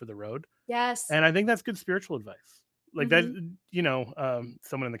your child for the road." Yes. And I think that's good spiritual advice. Like that, Hmm.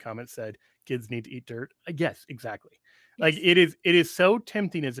 someone in the comments said kids need to eat dirt. Yes, exactly. Like Yes. it is so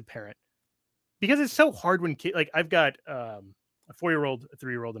tempting as a parent because it's so hard when like I've got a 4-year old, a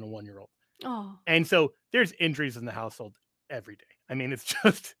 3-year old, and a 1-year old, Oh, and so there's injuries in the household every day. I mean, it's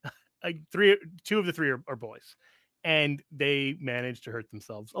just like three, two of the three are boys, and they manage to hurt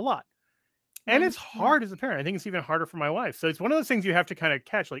themselves a lot. And it's 100%. hard as a parent. I think it's even harder for my wife. So it's one of those things you have to kind of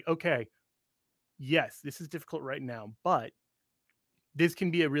catch. Like, okay, yes, this is difficult right now, but this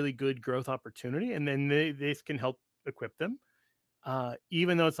can be a really good growth opportunity, and then this can help equip them,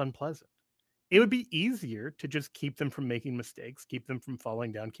 even though it's unpleasant. It would be easier to just keep them from making mistakes, keep them from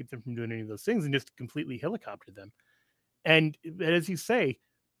falling down, keep them from doing any of those things, and just completely helicopter them. And as you say,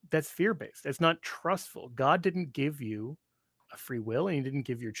 that's fear based. That's not trustful. God didn't give you a free will, and He didn't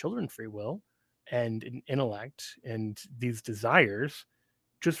give your children free will and an intellect and these desires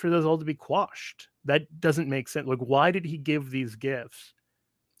just for those all to be quashed. That doesn't make sense. Like, why did He give these gifts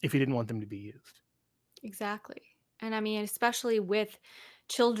if He didn't want them to be used? Exactly. And I mean, especially with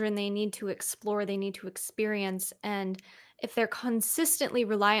children, they need to explore, they need to experience. And if they're consistently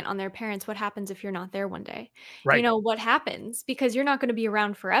reliant on their parents, what happens if you're not there one day? Right. What happens? Because you're not going to be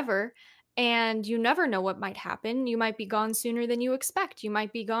around forever. And you never know what might happen. You might be gone sooner than you expect. You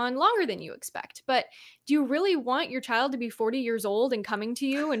might be gone longer than you expect. But do you really want your child to be 40 years old and coming to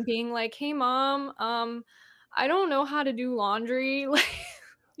you and being like, hey, mom, I don't know how to do laundry? Like,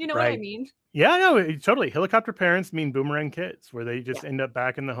 you know what I Right. mean? Yeah, no, totally. Helicopter parents mean boomerang kids, where they Yeah. just end up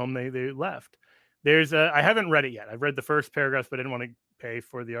back in the home they left. I haven't read it yet. I've read the first paragraphs, but I didn't want to pay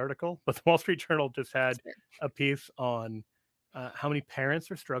for the article. But the Wall Street Journal just That's had fair. a piece on how many parents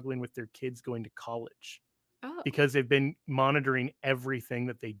are struggling with their kids going to college Oh, because they've been monitoring everything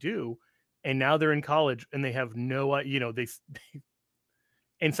that they do, and now they're in college and they have no,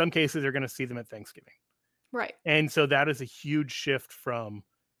 in some cases they're going to see them at Thanksgiving, right. and so that is a huge shift from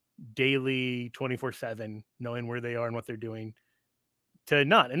daily 24/7 knowing where they are and what they're doing to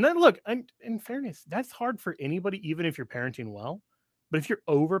not. And then look, in fairness, that's hard for anybody, even if you're parenting well. But if you're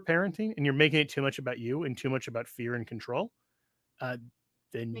over parenting and you're making it too much about you and too much about fear and control, uh,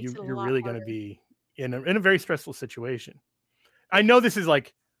 then Makes you it a you're lot really going to harder. be in a very stressful situation. I know this is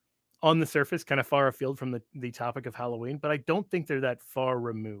like on the surface kind of far afield from the topic of Halloween, but I don't think they're that far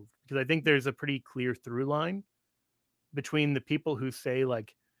removed because I think there's a pretty clear through line between the people who say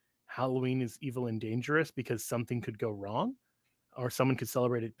like Halloween is evil and dangerous because something could go wrong or someone could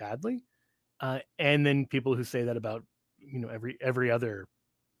celebrate it badly, and then people who say that about every other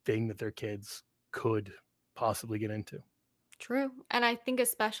thing that their kids could possibly get into. True. And I think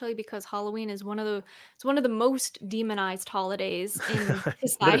especially because Halloween is one of the most demonized holidays in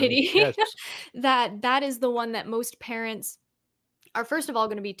Literally, society, yes, that is the one that most parents are first of all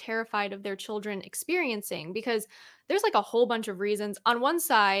going to be terrified of their children experiencing, because there's like a whole bunch of reasons on one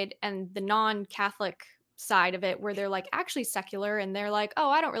side and the non-Catholic side of it where they're like actually secular and they're like, oh,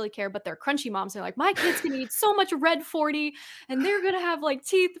 I don't really care, but they're crunchy moms. They're like, my kid's gonna eat so much red 40 and they're gonna have like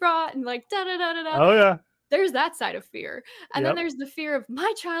teeth rot and like da da da da da. oh yeah, There's that side of fear. And then yep, there's the fear of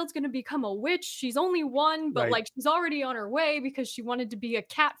my child's gonna become a witch. She's only one, but right. like she's already on her way because she wanted to be a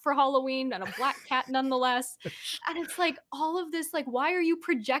cat for Halloween and a black cat nonetheless. And it's like all of this, like, why are you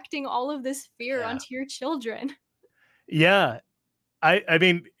projecting all of this fear Yeah, onto your children? yeah. I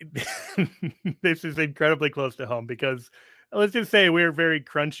mean, this is incredibly close to home because let's just say we're very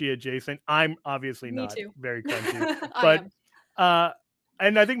crunchy adjacent. I'm obviously Me not too. very crunchy, I but am. uh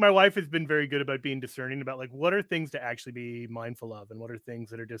and I think my wife has been very good about being discerning about like what are things to actually be mindful of and what are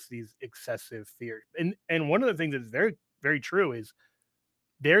things that are just these excessive fears. And one of the things that's very true is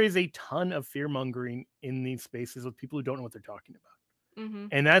there is a ton of fear mongering in these spaces with people who don't know what they're talking about. Mhm.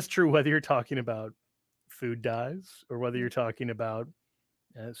 And that's true whether you're talking about food dyes or whether Yeah. you're talking about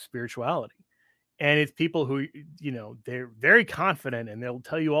spirituality. And it's people who, they're very confident and they'll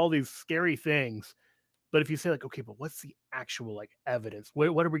tell you all these scary things. But if you say, like, okay, but what's the actual like evidence?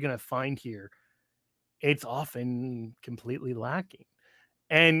 What are we going to find here? It's often completely lacking.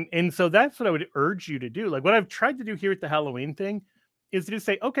 And so that's what I would urge you to do. Like what I've tried to do here with the Halloween thing is to just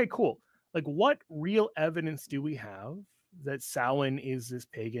say, okay, cool. Like what real evidence do we have that Samhain is this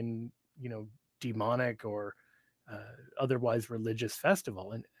pagan, demonic or otherwise religious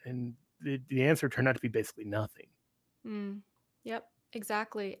festival? And the answer turned out to be basically nothing. Mm. Yep,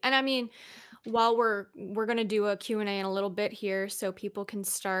 exactly. And I mean, while we're gonna do a Q and A in a little bit here, so people can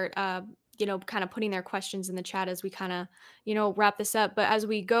start, kind of putting their questions in the chat as we kind of, wrap this up. But as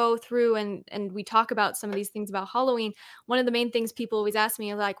we go through and we talk about some of these things about Halloween, one of the main things people always ask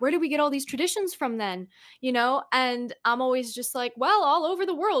me is like, where do we get all these traditions from then? And I'm always just like, well, all over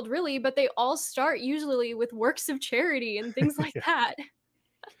the world, really, but they all start usually with works of charity and things like Yeah. that.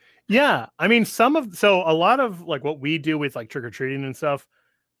 Yeah. I mean, so a lot of like what we do with like trick or treating and stuff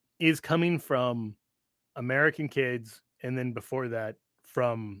is coming from American kids, and then before that,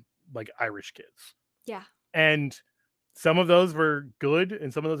 from like Irish kids. Yeah. And some of those were good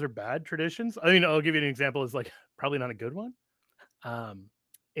and some of those are bad traditions. I mean, I'll give you an example is like probably not a good one. Um,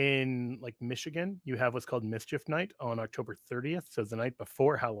 in like Michigan, you have what's called Mischief Night on October 30th. So it's the night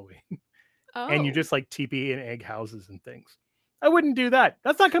before Halloween. And you Oh, just like TP and egg houses and things. I wouldn't do that.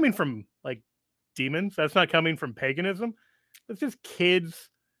 That's not coming from like demons. That's not coming from paganism. That's just kids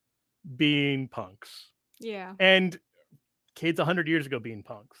being punks. yeah. And kids 100 years ago being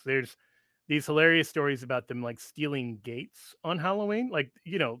punks. There's these hilarious stories about them like stealing gates on Halloween. Like,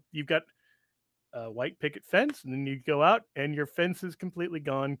 you've got a white picket fence, and then you go out and your fence is completely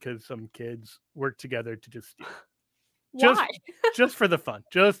gone because some kids work together to just steal. Why? Just just for the fun,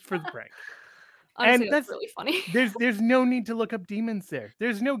 just for the prank. Honestly, And that's that's really funny. there's no need to look up demons there.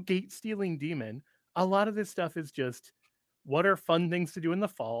 There's no gate stealing demon. A lot of this stuff is just what are fun things to do in the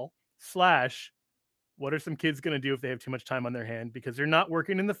fall slash what are some kids going to do if they have too much time on their hand because they're not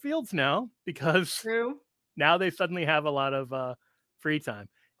working in the fields now because True. now they suddenly have a lot of free time.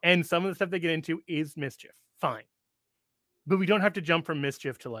 And some of the stuff they get into is mischief. Fine. But we don't have to jump from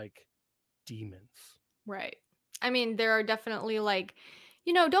mischief to like demons. Right. I mean, there are definitely like,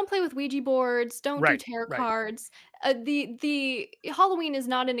 don't play with Ouija boards, don't do Right, tarot right. cards. The Halloween is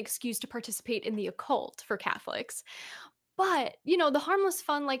not an excuse to participate in the occult for Catholics. But, the harmless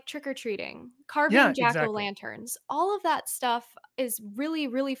fun like trick or treating, Yeah, carving jack o' exactly. lanterns, all of that stuff is really,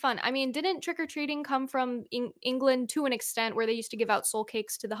 really fun. I mean, didn't trick or treating come from England to an extent where they used to give out soul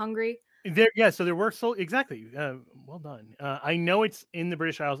cakes to the hungry? Yeah, so there were so exactly. Well done. I know it's in the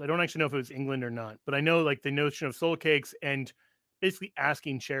British Isles. I don't actually know if it was England or not, but I know like the notion of soul cakes and basically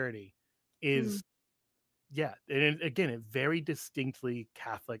asking charity Mm. is yeah, and again, a very distinctly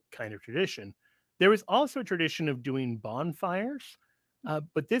Catholic kind of tradition. There was also a tradition of doing bonfires,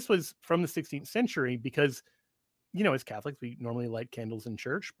 but this was from the 16th century because as Catholics we normally light candles in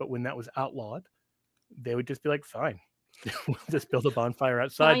church, but when that was outlawed, they would just be like, "Fine, we'll just build a bonfire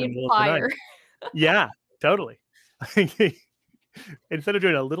outside in the Giant middle of the night." fire. Yeah, totally. Instead of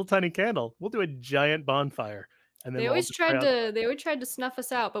doing a little tiny candle, we'll do a giant bonfire, and then They we'll all always just pray tried outside. to they always tried to snuff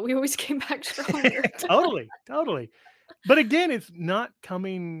us out, but we always came back stronger. Totally, totally. But again, it's not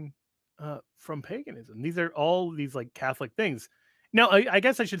coming from paganism. These are all these like Catholic things. Now, I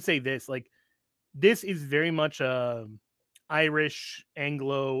guess I should say this: like, this is very much a Irish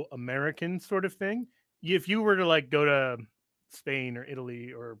Anglo American sort of thing. If you were to like go to Spain or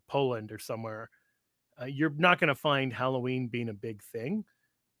Italy or Poland or somewhere, you're not going to find Halloween being a big thing.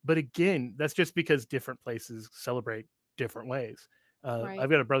 But again, that's just because different places celebrate different ways. Right. I've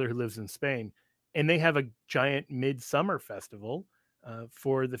got a brother who lives in Spain, and they have a giant midsummer festival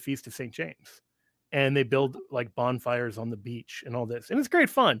for the Feast of St. James. And they build like bonfires on the beach and all this. And it's great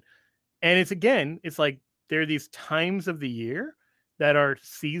fun. And it's like there are these times of the year that are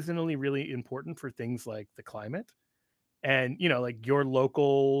seasonally really important for things like the climate. And, like your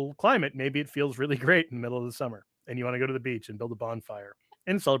local climate, maybe it feels really great in the middle of the summer and you want to go to the beach and build a bonfire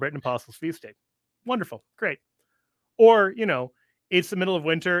and celebrate an Apostles' Feast Day. Wonderful. Great. Or, it's the middle of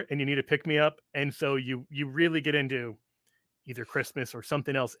winter and you need a pick me up. And so you really get into either Christmas or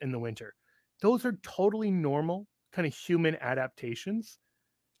something else in the winter. Those are totally normal kind of human adaptations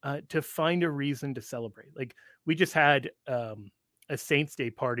to find a reason to celebrate. Like we just had a Saints Day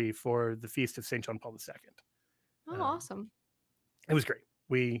party for the feast of Saint John Paul II. Oh, Um, awesome. it was great.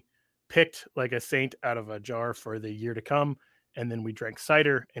 We picked like a saint out of a jar for the year to come, and then we drank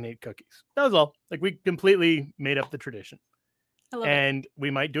cider and ate cookies. That was all. Like we completely made up the tradition, I love it. and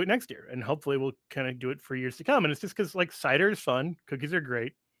we might do it next year, and hopefully we'll kind of do it for years to come. And it's just because like cider is fun, cookies are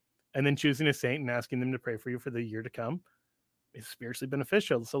great, and then choosing a saint and asking them to pray for you for the year to come is spiritually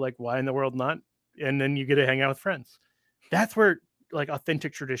beneficial. So like, why in the world not? And then you get to hang out with friends. That's where like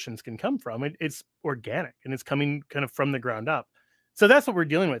authentic traditions can come from. It's organic and it's coming kind of from the ground up. So that's what we're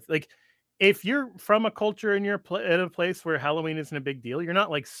dealing with. Like, if you're from a culture and you're at a place where Halloween isn't a big deal, you're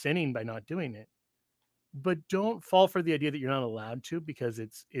not like sinning by not doing it. But don't fall for the idea that you're not allowed to because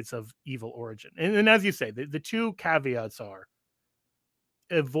it's of evil origin. And as you say, the two caveats are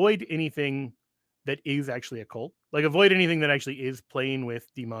avoid anything that is actually a cult. Like avoid anything that actually is playing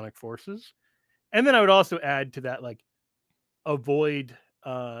with demonic forces. And then I would also add to that, like, avoid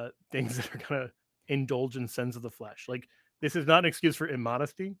things that are gonna indulge in sins of the flesh. Like this is not an excuse for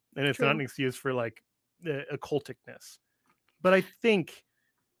immodesty, and it's not an True. excuse for like occulticness. But I think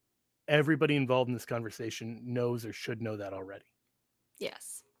everybody involved in this conversation knows or should know that already.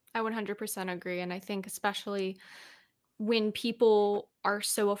 Yes. I 100% agree. And I think, especially when people are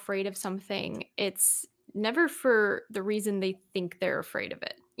so afraid of something, it's never for the reason they think they're afraid of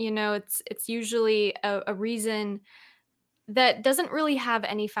it. It's usually a reason that doesn't really have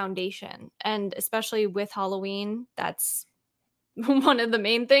any foundation. And especially with Halloween, that's one of the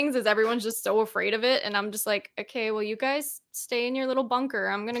main things is everyone's just so afraid of it. And I'm just like, okay, well, you guys stay in your little bunker.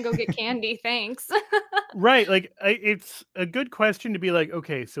 I'm gonna go get candy. Thanks. Right. Like it's a good question to be like,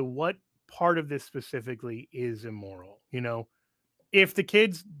 okay, so what part of this specifically is immoral? If the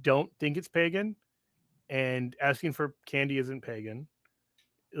kids don't think it's pagan and asking for candy isn't pagan,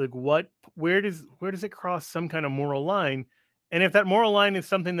 like where does it cross some kind of moral line? And if that moral line is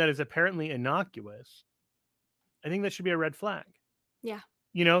something that is apparently innocuous, I think that should be a red flag. Yeah.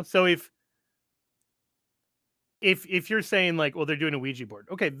 So if you're saying like, well, they're doing a Ouija board,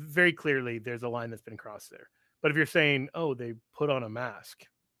 okay, very clearly there's a line that's been crossed there. But if you're saying, oh, they put on a mask,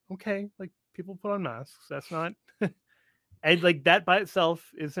 okay, like people put on masks, that's not and like that by itself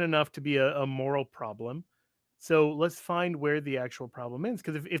isn't enough to be a moral problem. So let's find where the actual problem is.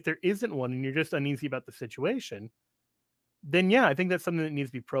 Because if there isn't one and you're just uneasy about the situation, then yeah, I think that's something that needs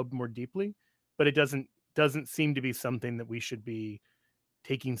to be probed more deeply. But it doesn't seem to be something that we should be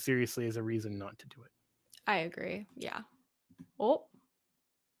taking seriously as a reason not to do it. I agree. Yeah. Oh,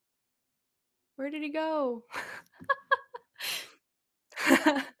 where did he go?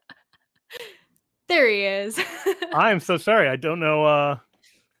 There he is. I'm so sorry. I don't know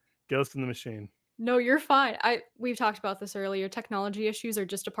Ghost in the Machine. No, you're fine. We've talked about this earlier. Technology issues are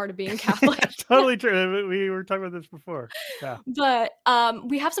just a part of being Catholic. Totally true. We were talking about this before. Yeah. But,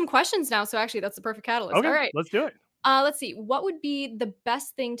 we have some questions now, so actually that's the perfect catalyst. Okay, Alright. let's do it. Let's see. What would be the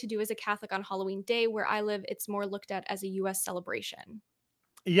best thing to do as a Catholic on Halloween Day? Where I live, it's more looked at as a US celebration.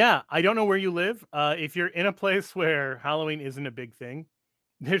 Yeah, I don't know where you live. If you're in a place where Halloween isn't a big thing,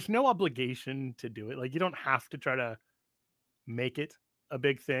 there's no obligation to do it. Like you don't have to try to make it a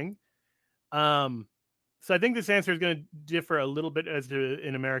big thing. Um, so I think this answer is going to differ a little bit as to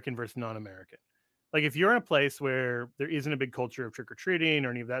an American versus non-American. Like if you're in a place where there isn't a big culture of trick or treating or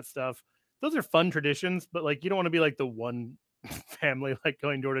any of that stuff, those are fun traditions. But like you don't want to be like the one family like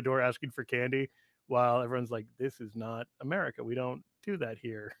going door to door asking for candy while everyone's like, "This is not America. We don't do that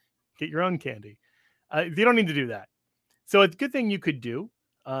here. Get your own candy." You don't need to do that. So a good thing you could do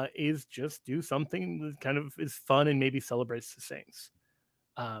is just do something that kind of is fun and maybe celebrates the saints.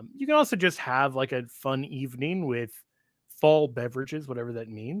 You can also just have like a fun evening with fall beverages, whatever that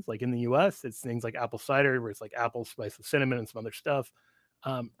means. Like in the US, it's things like apple cider, where it's like apple spice with cinnamon and some other stuff.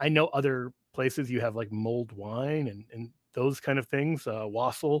 I know other places you have like mulled wine and those kind of things,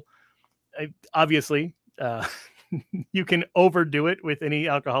 wassail. Obviously, you can overdo it with any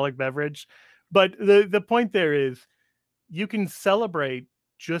alcoholic beverage. But the point there is you can celebrate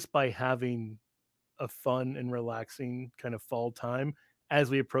just by having a fun and relaxing kind of fall time as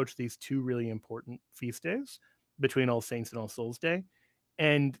we approach these two really important feast days between All Saints and All Souls Day.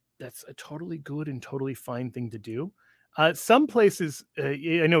 And that's a totally good and totally fine thing to do. Some places,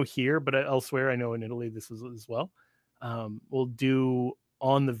 I know here, but elsewhere, I know in Italy, this is as well, will do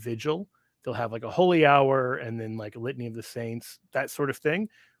on the vigil. They'll have like a holy hour and then like a litany of the saints, that sort of thing,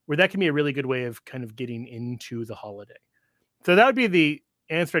 where that can be a really good way of kind of getting into the holiday. So that would be the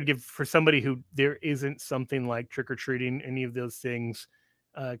answer I'd give for somebody who there isn't something like trick or treating, any of those things,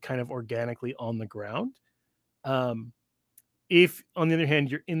 kind of organically on the ground. Um, if, on the other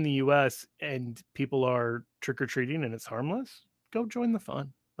hand, you're in the US and people are trick or treating and it's harmless, go join the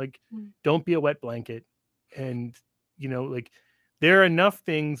fun. Like, Mm. don't be a wet blanket. And, like, there are enough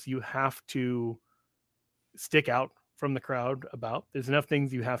things you have to stick out from the crowd about. There's enough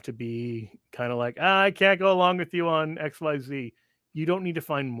things you have to be kind of like, I can't go along with you on XYZ. You don't need to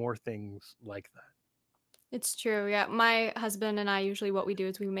find more things like that. It's true, yeah. My husband and I usually what we do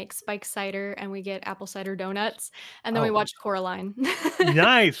is we make spiked cider and we get apple cider donuts, and then we Oh, watch Coraline.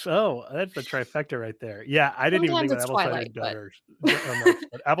 nice. Oh, that's the trifecta right there. Yeah, I didn't even think Sometimes about it's apple cider Twilight, but donuts,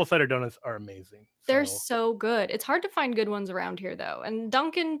 but apple cider donuts are amazing. they're So, so good. It's hard to find good ones around here, though, and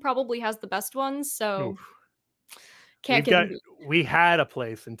Dunkin' probably has the best ones, so oof. can't get them beat. We had a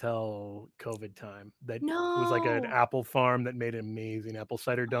place until COVID time that was like an No! apple farm that made amazing apple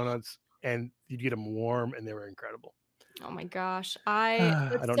cider donuts, and you'd get them warm, and they were incredible. Oh my gosh. I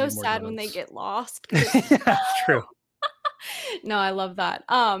I it's don't so need more sad when they donuts. get lost because it's Yeah, it's true. No, I love that.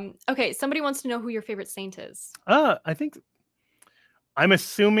 Okay, somebody wants to know who your favorite saint is. I think I'm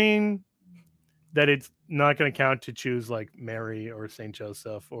assuming that it's not going to count to choose like Mary or Saint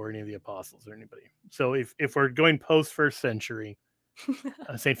Joseph or any of the apostles or anybody. So if we're going post first century,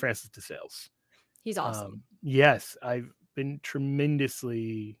 Saint Francis de Sales. He's awesome. Yes, been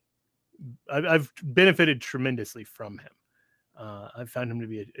tremendously. I've benefited tremendously from him. I've found him to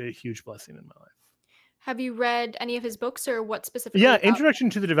be a huge blessing in my life. Have you read any of his books or what specifically Yeah, about Introduction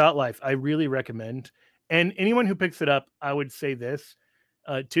to the Devout Life, I really recommend. And anyone who picks it up, I would say this,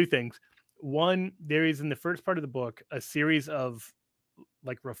 two things. One, there is in the first part of the book a series of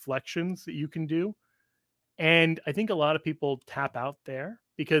like reflections that you can do. And I think a lot of people tap out there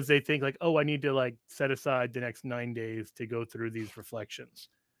because they think like, oh, I need to like set aside the next 9 days to go through these reflections.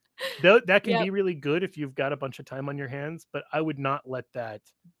 Though that can Yep. be really good if you've got a bunch of time on your hands, but I would not let that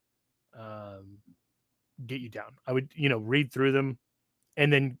um, get you down. I would, read through them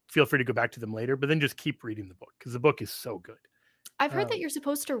and then feel free to go back to them later, but then just keep reading the book because the book is so good. I've heard that Um, you're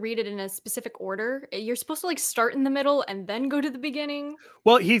supposed to read it in a specific order. You're supposed to, like, start in the middle and then go to the beginning.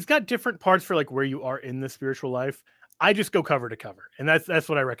 well, he's got different parts for like where you are in the spiritual life. I just go cover to cover, and that's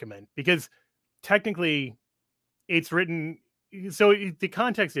what I recommend because technically it's written. So the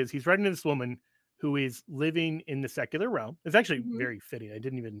context is he's writing to this woman who is living in the secular realm. It's actually Mhm. very fitting. I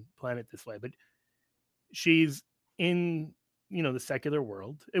didn't even plan it this way, but she's in the secular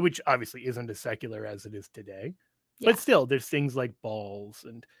world, which obviously isn't as secular as it is today, but Yeah. still there's things like balls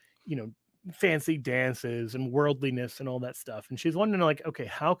and you know fancy dances and worldliness and all that stuff, and she's wondering like, okay,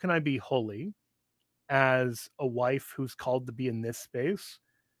 how can I be holy as a wife who's called to be in this space,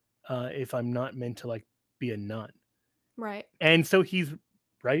 if I'm not meant to like be a nun? Right. And so he's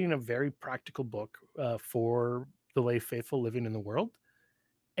writing a very practical book, for the lay faithful living in the world,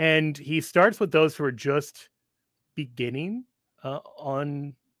 and he starts with those who are just beginning,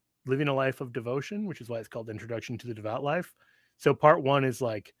 on living a life of devotion, which is why it's called Introduction to the Devout Life. So part one is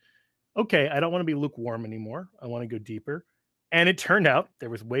like, okay, I don't want to be lukewarm anymore. I want to go deeper. And it turned out there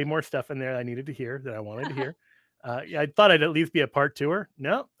was way more stuff in there I needed to hear that I wanted to hear. Yeah, I thought I'd at least be a part twoer.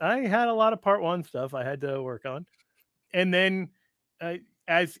 No, I had a lot of part one stuff I had to work on. And then, uh,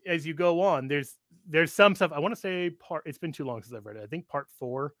 as you go on, there's some stuff I want to say part. It's been too long since I've read it. I think part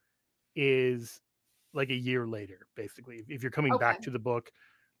four is like a year later, basically. If you're coming back Okay. to the book,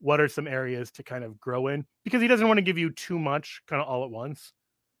 what are some areas to kind of grow in? Because he doesn't want to give you too much kind of all at once.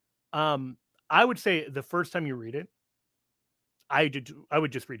 Um, I would say the first time you read it, I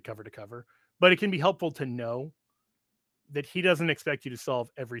would just read cover to cover, but it can be helpful to know that he doesn't expect you to solve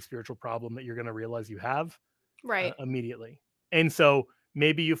every spiritual problem that you're going to realize you have, Right. immediately. And so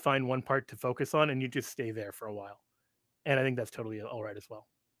maybe you find one part to focus on and you just stay there for a while. And I think that's totally all right as well.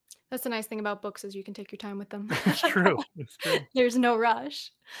 That's the nice thing about books is you can take your time with them. It's true. It's true. There's no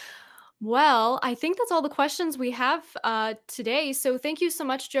rush. Well, I think that's all the questions we have, today, so thank you so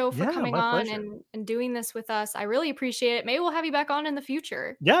much, Joe, for Yeah, coming my on pleasure. and doing this with us. I really appreciate it. Maybe we'll have you back on in the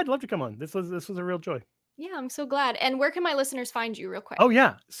future. Yeah, I'd love to come on. This was a real joy. Yeah, I'm so glad. And where can my listeners find you real Oh quick?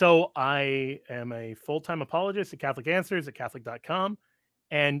 yeah. So I am a full-time apologist at Catholic Answers at Catholic.com.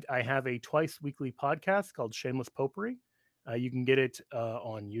 And I have a twice weekly podcast called Shameless Popery. You can get it,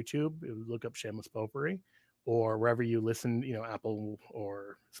 on YouTube. Look up Shameless Popery or wherever you listen, Apple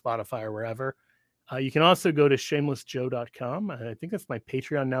or Spotify or wherever. You can also go to shamelessjoe.com. I think that's my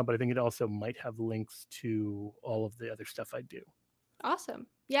Patreon now, but I think it also might have links to all of the other stuff I do. Awesome.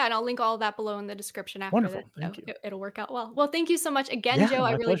 Yeah, and I'll link all of that below in the description after this, Wonderful. so Thank you. it'll work out well. Well, thank you so much again, Yeah, Joe.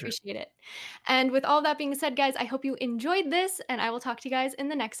 I my really pleasure. appreciate it. And with all that being said, guys, I hope you enjoyed this, and I will talk to you guys in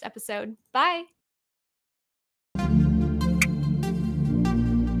the next episode. Bye.